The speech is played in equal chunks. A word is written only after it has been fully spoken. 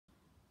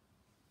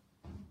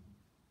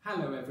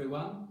Hello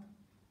everyone,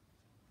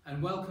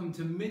 and welcome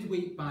to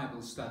Midweek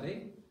Bible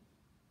Study,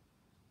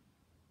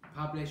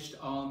 published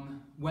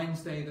on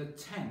Wednesday the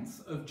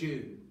 10th of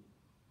June,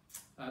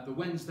 the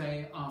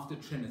Wednesday after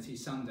Trinity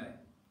Sunday.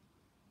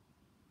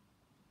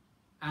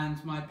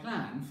 And my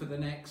plan for the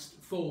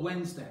next 4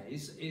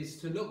 Wednesdays is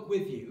to look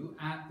with you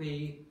at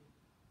the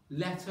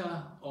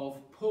letter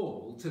of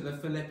Paul to the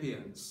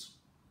Philippians.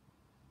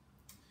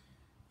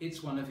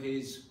 It's one of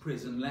his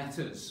prison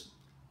letters.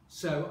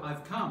 So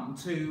I've come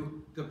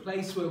to the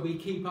place where we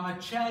keep our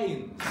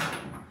chains.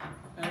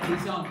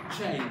 These aren't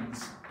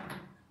chains.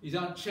 These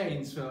aren't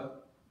chains for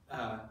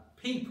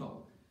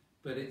people,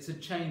 but it's a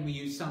chain we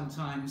use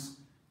sometimes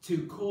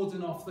to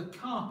cordon off the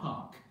car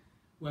park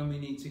when we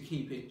need to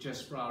keep it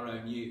just for our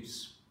own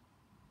use.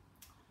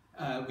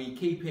 We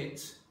keep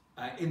it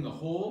in the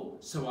hall,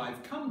 so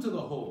I've come to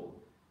the hall,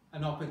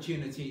 an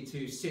opportunity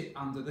to sit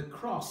under the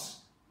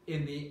cross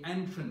in the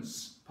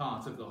entrance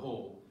part of the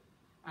hall.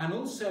 And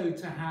also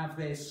to have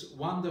this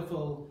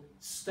wonderful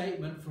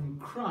statement from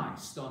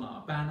Christ on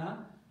our banner,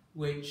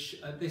 which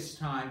at this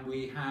time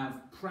we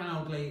have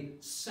proudly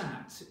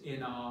sat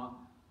in our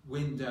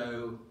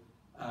window,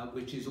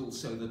 which is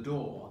also the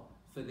door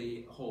for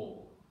the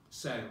hall.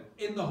 So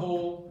in the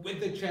hall with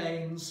the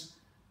chains,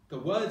 the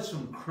words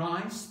from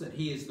Christ that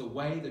he is the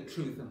way, the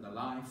truth and the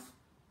life,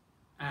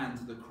 and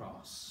the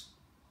cross.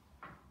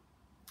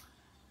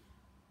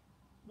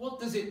 What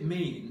does it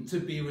mean to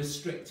be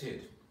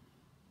restricted?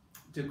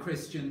 Do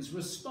Christians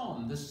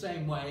respond the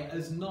same way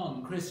as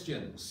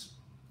non-Christians?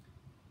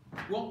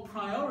 What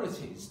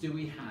priorities do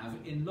we have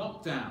in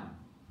lockdown?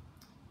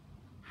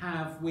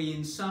 Have we,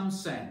 in some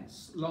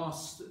sense,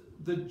 lost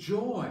the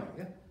joy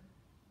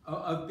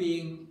of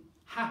being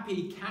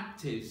happy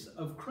captives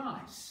of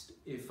Christ,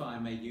 if I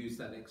may use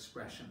that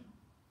expression?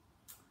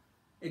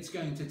 It's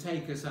going to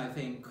take us, I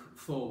think,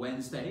 4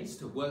 Wednesdays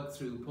to work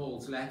through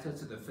Paul's letter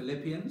to the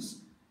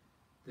Philippians,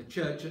 the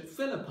church at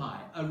Philippi,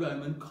 a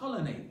Roman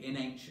colony in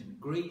ancient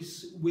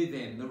Greece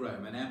within the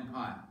Roman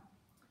Empire.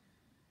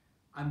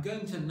 I'm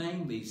going to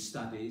name these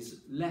studies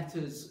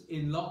Letters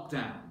in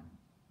Lockdown,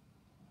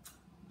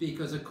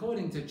 because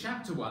according to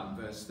chapter 1,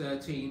 verse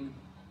 13,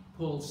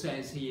 Paul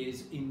says he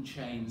is in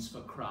chains for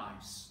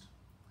Christ.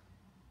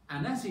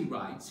 And as he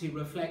writes, he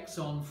reflects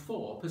on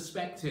 4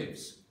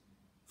 perspectives.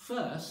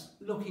 First,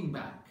 looking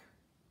back.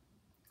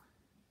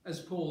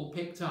 As Paul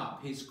picked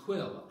up his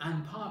quill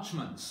and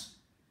parchments,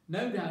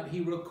 no doubt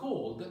he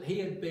recalled that he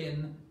had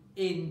been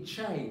in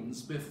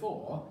chains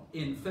before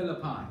in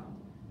Philippi.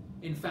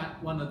 In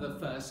fact, one of the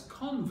first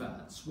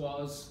converts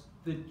was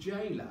the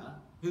jailer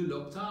who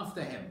looked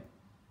after him,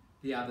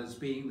 the others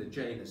being the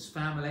jailer's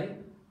family,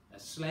 a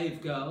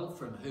slave girl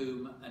from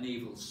whom an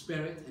evil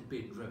spirit had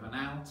been driven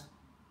out,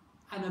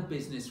 and a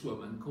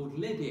businesswoman called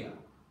Lydia.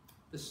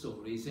 The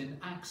story's in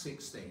Acts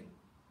 16.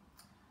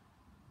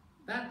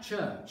 That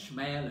church,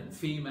 male and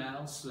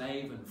female,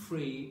 slave and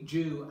free,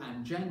 Jew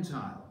and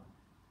Gentile,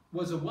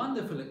 was a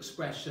wonderful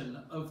expression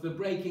of the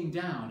breaking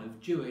down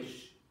of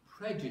Jewish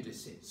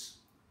prejudices,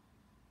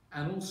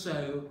 and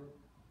also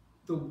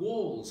the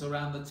walls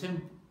around the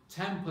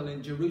temple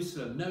in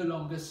Jerusalem no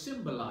longer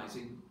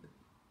symbolizing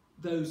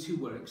those who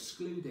were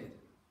excluded.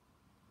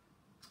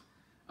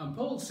 And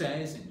Paul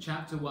says in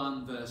chapter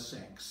 1 verse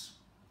 6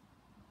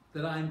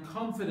 that I am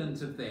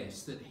confident of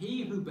this, that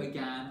he who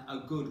began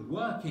a good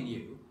work in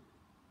you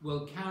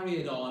will carry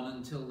it on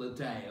until the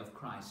day of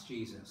Christ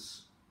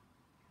Jesus.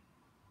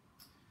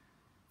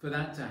 For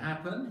that to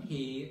happen,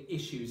 he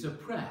issues a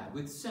prayer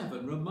with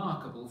 7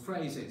 remarkable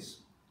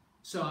phrases.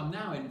 So I'm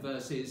now in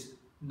verses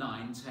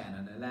 9, 10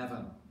 and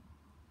 11.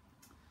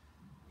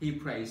 He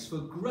prays for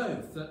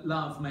growth, that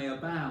love may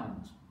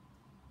abound,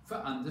 for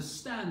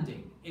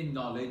understanding in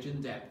knowledge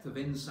and depth of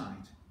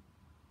insight,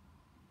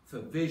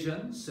 for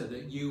vision, so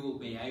that you will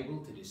be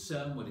able to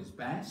discern what is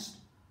best,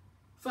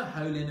 for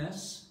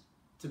holiness,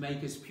 to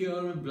make us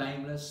pure and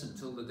blameless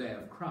until the day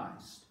of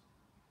Christ,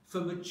 for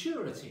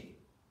maturity,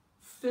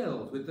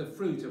 filled with the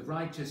fruit of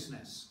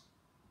righteousness,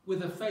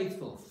 with a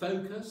faithful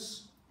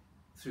focus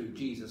through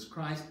Jesus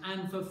Christ,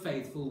 and for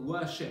faithful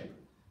worship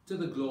to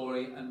the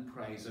glory and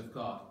praise of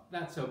God.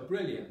 That's a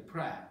brilliant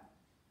prayer,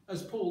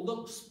 as Paul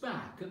looks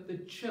back at the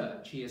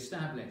church he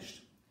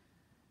established.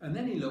 And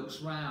then he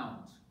looks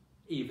round.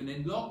 Even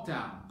in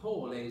lockdown,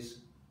 Paul is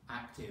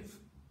active.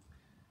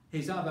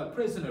 His other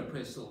prison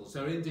epistles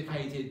are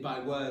indicated by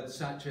words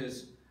such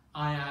as,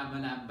 I am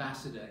an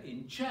ambassador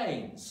in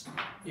chains,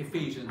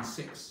 Ephesians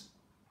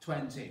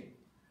 6:20.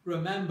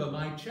 Remember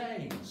my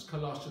chains,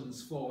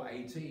 Colossians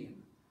 4:18.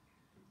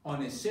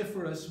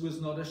 Onesiphorus was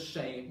not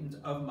ashamed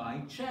of my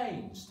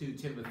chains, 2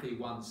 Timothy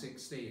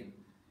 1:16.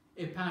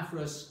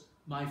 Epaphras,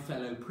 my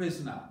fellow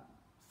prisoner,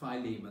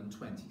 Philemon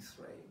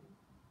 23.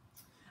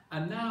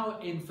 And now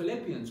in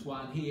Philippians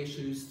 1, he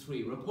issues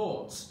 3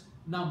 reports.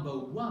 Number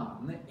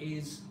 1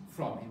 is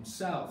from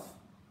himself.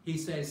 He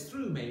says,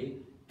 through me,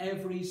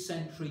 every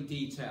century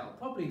detail,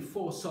 probably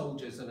 4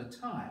 soldiers at a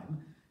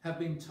time, have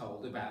been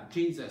told about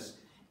Jesus.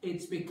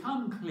 It's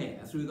become clear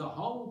through the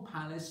whole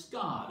palace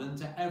guard and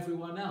to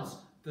everyone else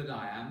that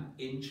I am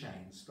in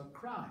chains for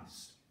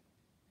Christ.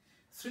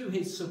 Through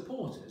his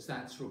supporters,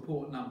 that's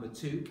report number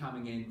 2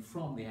 coming in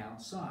from the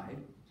outside,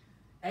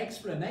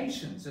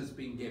 explanations has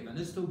been given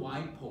as to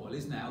why Paul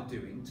is now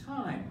doing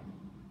time.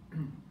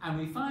 And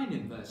we find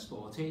in verse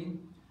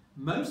 14,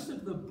 most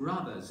of the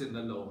brothers in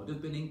the Lord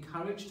have been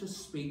encouraged to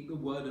speak the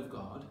word of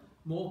God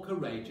more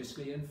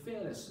courageously and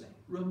fearlessly.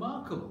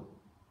 Remarkable.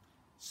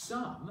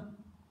 Some,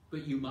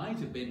 but you might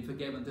have been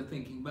forgiven to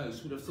thinking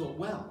most, would have thought,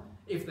 well,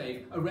 if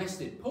they've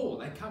arrested Paul,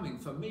 they're coming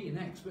for me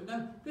next. But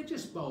no, they're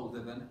just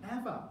bolder than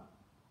ever.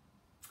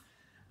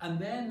 And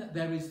then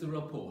there is the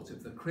report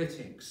of the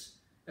critics,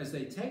 as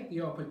they take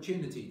the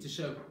opportunity to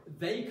show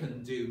they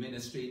can do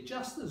ministry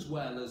just as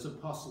well as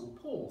Apostle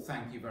Paul,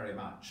 thank you very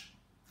much.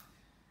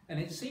 And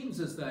it seems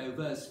as though,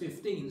 verse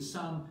 15,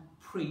 some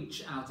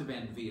preach out of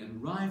envy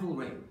and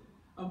rivalry.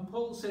 And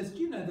Paul says, do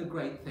you know the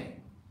great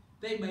thing?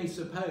 They may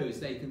suppose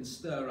they can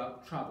stir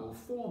up trouble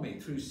for me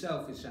through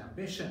selfish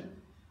ambition,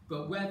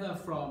 but whether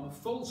from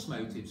false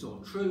motives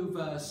or true,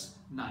 verse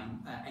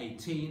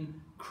 18,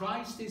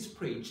 Christ is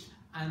preached,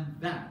 and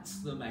that's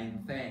the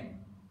main thing.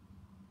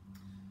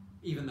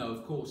 Even though,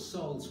 of course,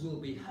 souls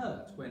will be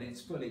hurt when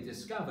it's fully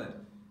discovered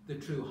the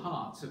true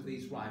hearts of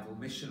these rival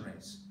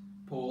missionaries.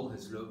 Paul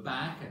has looked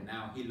back and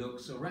now he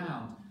looks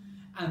around,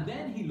 and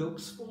then he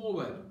looks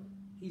forward.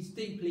 He's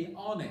deeply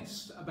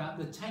honest about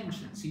the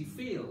tensions he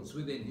feels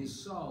within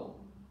his soul.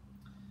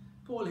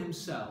 Paul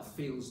himself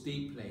feels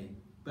deeply,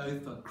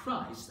 both for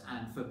Christ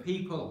and for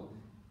people.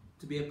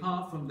 To be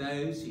apart from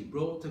those he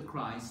brought to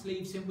Christ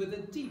leaves him with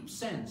a deep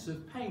sense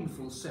of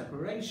painful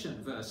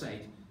separation. Verse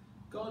 8,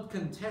 God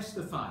can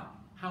testify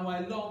how I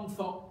long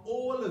for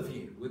all of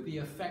you with the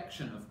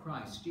affection of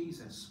Christ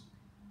Jesus.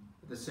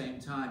 At the same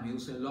time, he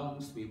also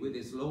longs to be with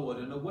his Lord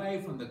and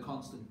away from the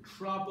constant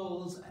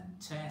troubles and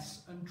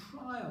tests and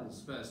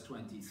trials. Verse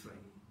 23,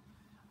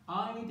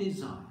 I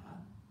desire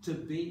to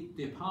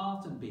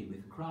depart and be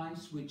with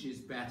Christ, which is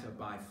better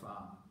by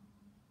far.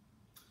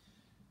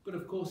 But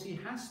of course he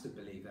has to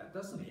believe that,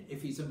 doesn't he,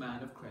 if he's a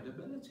man of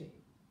credibility.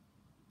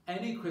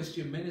 Any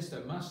Christian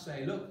minister must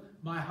say, look,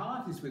 my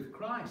heart is with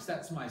Christ.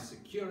 That's my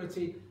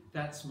security.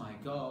 That's my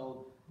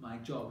goal. My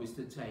job is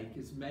to take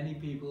as many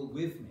people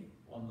with me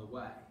on the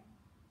way.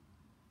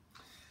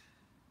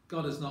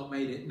 God has not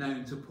made it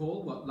known to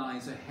Paul what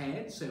lies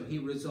ahead, so he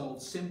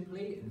resolves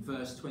simply in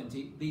verse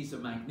 20, these are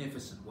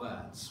magnificent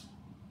words,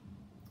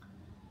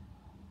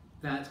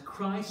 that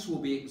Christ will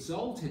be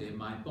exalted in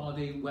my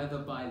body, whether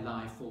by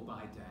life or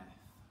by death.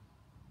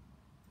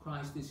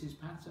 Christ is his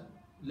pattern.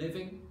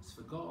 Living, it's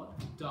for God.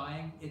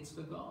 Dying, it's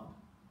for God.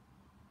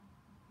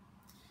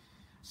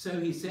 So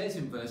he says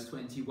in verse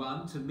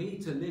 21, to me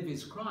to live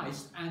is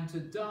Christ, and to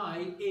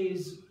die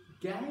is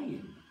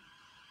gain.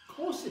 Of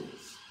course it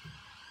is.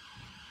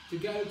 To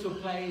go to a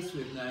place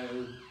with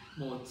no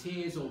more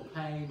tears or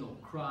pain or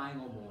crying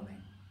or mourning.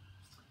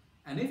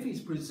 And if he's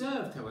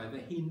preserved, however,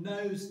 he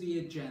knows the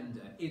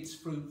agenda. It's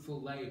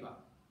fruitful labour.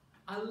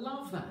 I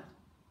love that.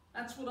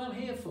 That's what I'm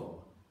here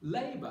for.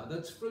 Labour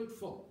that's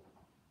fruitful.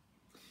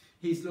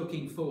 He's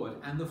looking forward.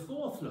 And the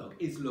fourth look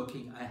is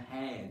looking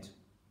ahead.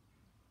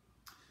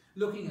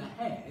 Looking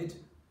ahead,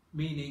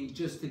 meaning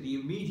just to the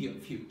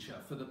immediate future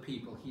for the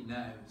people he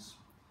knows.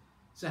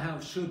 So how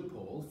should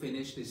Paul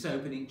finish this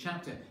opening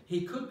chapter?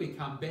 He could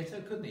become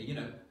bitter, couldn't he? You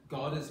know,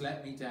 God has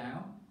let me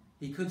down.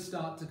 He could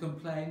start to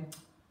complain,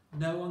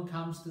 no one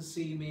comes to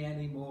see me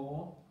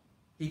anymore.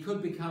 He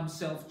could become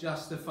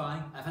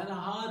self-justifying. I've had a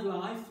hard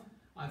life.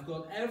 I've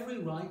got every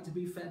right to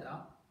be fed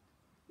up.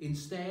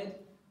 Instead,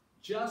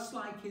 just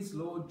like his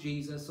Lord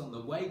Jesus on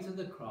the way to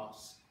the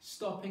cross,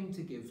 stopping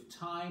to give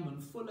time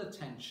and full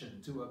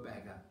attention to a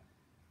beggar,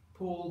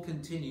 Paul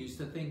continues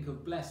to think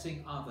of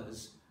blessing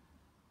others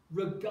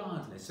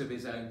regardless of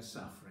his own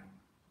suffering.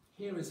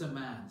 Here is a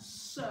man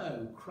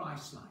so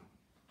Christ-like.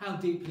 How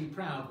deeply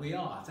proud we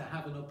are to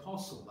have an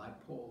apostle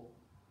like Paul.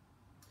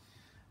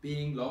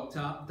 Being locked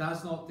up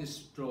does not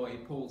destroy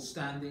Paul's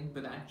standing,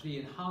 but actually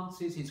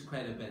enhances his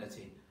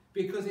credibility,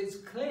 because it's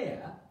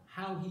clear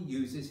how he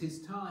uses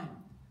his time.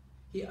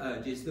 He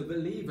urges the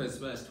believers,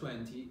 verse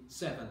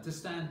 27, to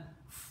stand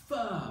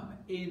firm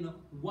in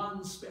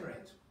one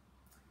spirit.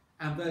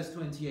 And verse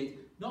 28,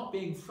 not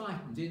being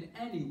frightened in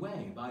any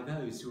way by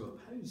those who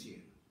oppose you.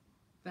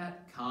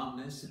 That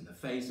calmness in the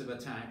face of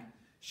attack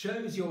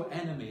shows your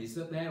enemies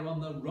that they're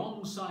on the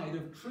wrong side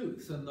of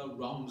truth and the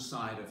wrong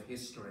side of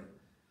history,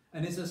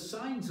 and is a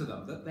sign to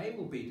them that they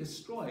will be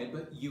destroyed,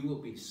 but you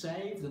will be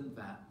saved, and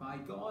that by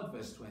God,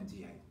 verse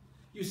 28.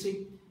 You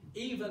see,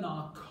 even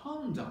our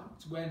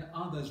conduct when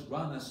others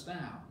run us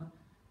down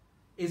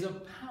is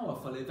a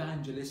powerful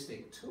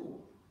evangelistic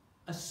tool,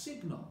 a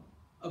signal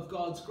of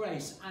God's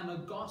grace and a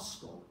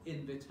gospel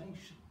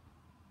invitation.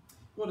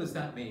 What does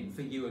that mean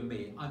for you and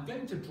me? I'm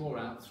going to draw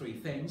out three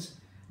things.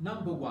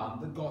 Number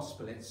one, the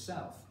gospel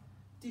itself.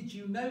 Did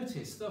you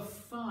notice the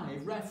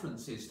 5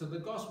 references to the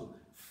gospel?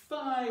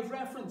 5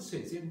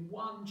 references in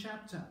one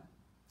chapter.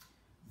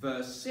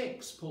 Verse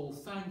 6, Paul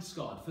thanks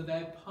God for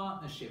their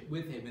partnership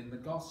with him in the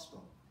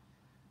gospel.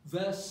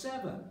 Verse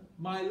 7,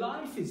 My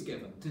life is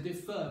given to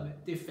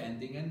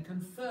defending and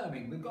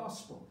confirming the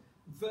gospel.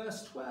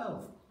 Verse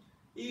 12.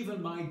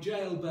 Even my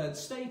jailbird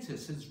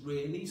status has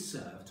really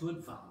served to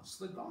advance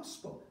the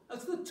gospel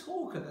as the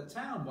talk of the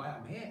town while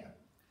I'm here.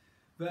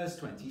 Verse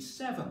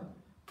 27.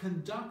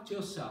 Conduct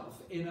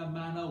yourself in a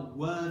manner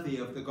worthy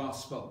of the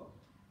gospel.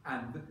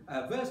 And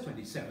verse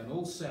 27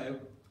 also,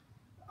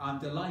 I'm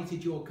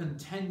delighted you're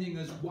contending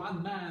as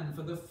one man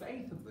for the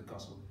faith of the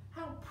gospel.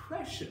 How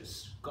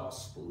precious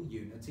gospel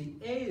unity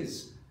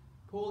is.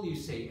 Paul, you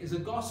see, is a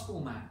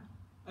gospel man,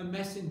 a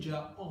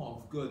messenger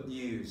of good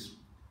news.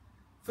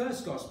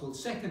 First gospel,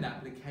 second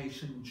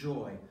application,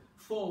 joy.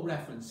 4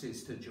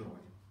 references to joy.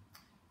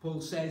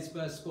 Paul says,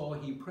 verse 4,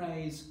 he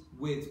prays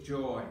with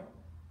joy.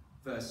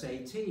 Verse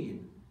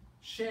 18,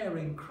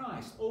 sharing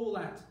Christ. All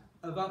that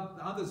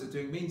others are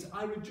doing means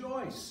I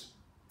rejoice.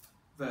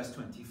 Verse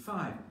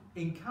 25,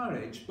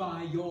 encouraged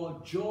by your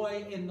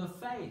joy in the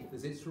faith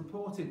as it's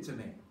reported to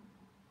me.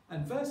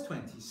 And verse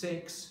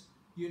 26,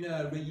 you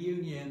know, a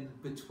reunion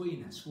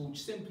between us will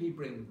simply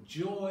bring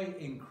joy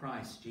in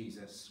Christ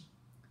Jesus.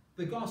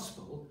 The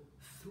gospel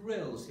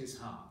thrills his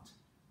heart,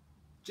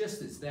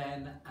 just as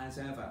then as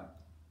ever,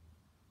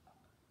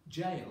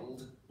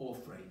 jailed or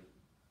free.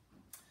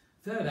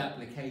 Third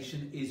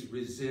application is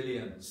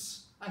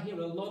resilience. I hear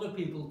a lot of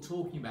people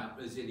talking about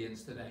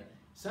resilience today.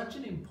 Such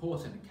an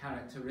important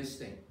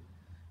characteristic.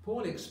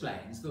 Paul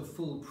explains the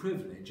full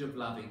privilege of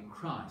loving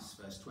Christ,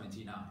 verse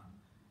 29.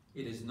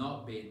 It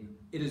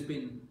has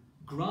been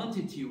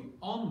granted to you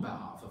on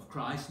behalf of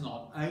Christ,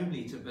 not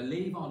only to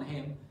believe on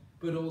him,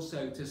 but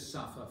also to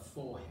suffer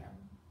for him.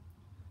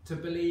 To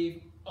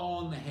believe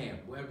on him.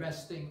 We're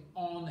resting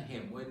on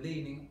him. We're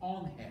leaning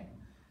on him.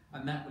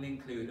 And that will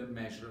include a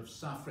measure of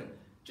suffering.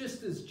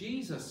 Just as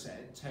Jesus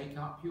said, take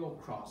up your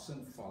cross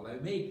and follow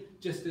me.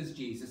 Just as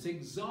Jesus'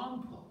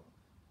 example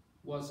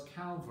was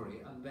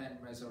Calvary and then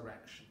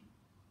resurrection.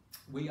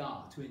 We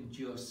are to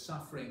endure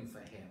suffering for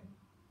him.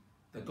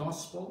 The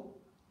gospel,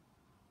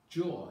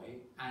 joy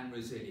and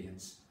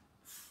resilience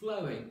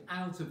flowing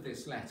out of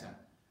this letter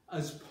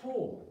as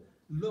Paul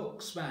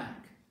looks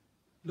back,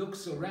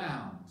 looks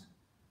around,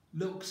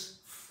 looks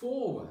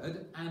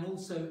forward, and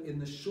also in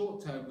the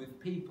short term with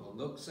people,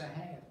 looks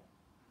ahead.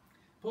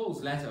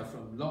 Paul's letter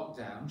from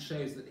lockdown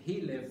shows that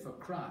he lived for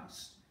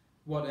Christ,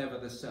 whatever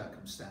the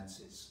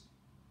circumstances.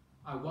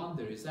 I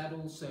wonder, is that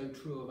also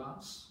true of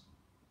us?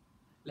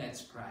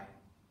 Let's pray.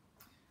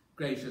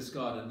 Gracious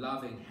God and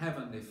loving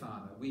Heavenly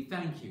Father, we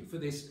thank you for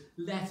this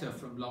letter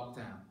from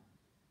lockdown.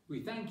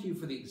 We thank you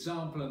for the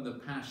example and the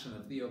passion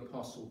of the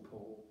Apostle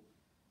Paul.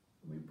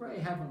 We pray,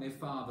 Heavenly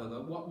Father,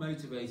 that what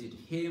motivated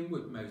him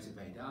would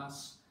motivate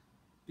us,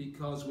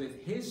 because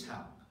with his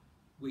help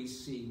we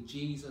see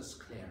Jesus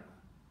clearer.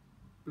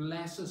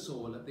 Bless us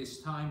all at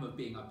this time of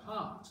being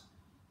apart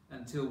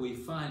until we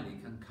finally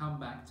can come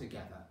back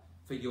together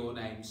for your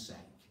name's sake.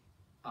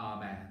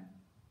 Amen.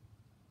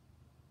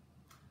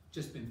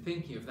 Just been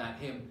thinking of that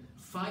hymn,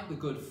 fight the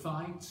good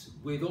fight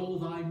with all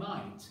thy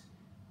might.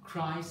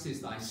 Christ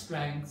is thy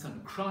strength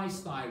and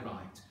Christ thy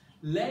right.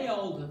 Lay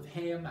hold of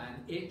him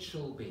and it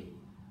shall be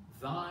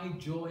thy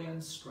joy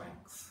and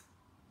strength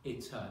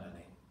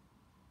eternally.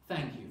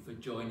 Thank you for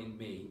joining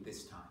me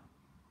this time.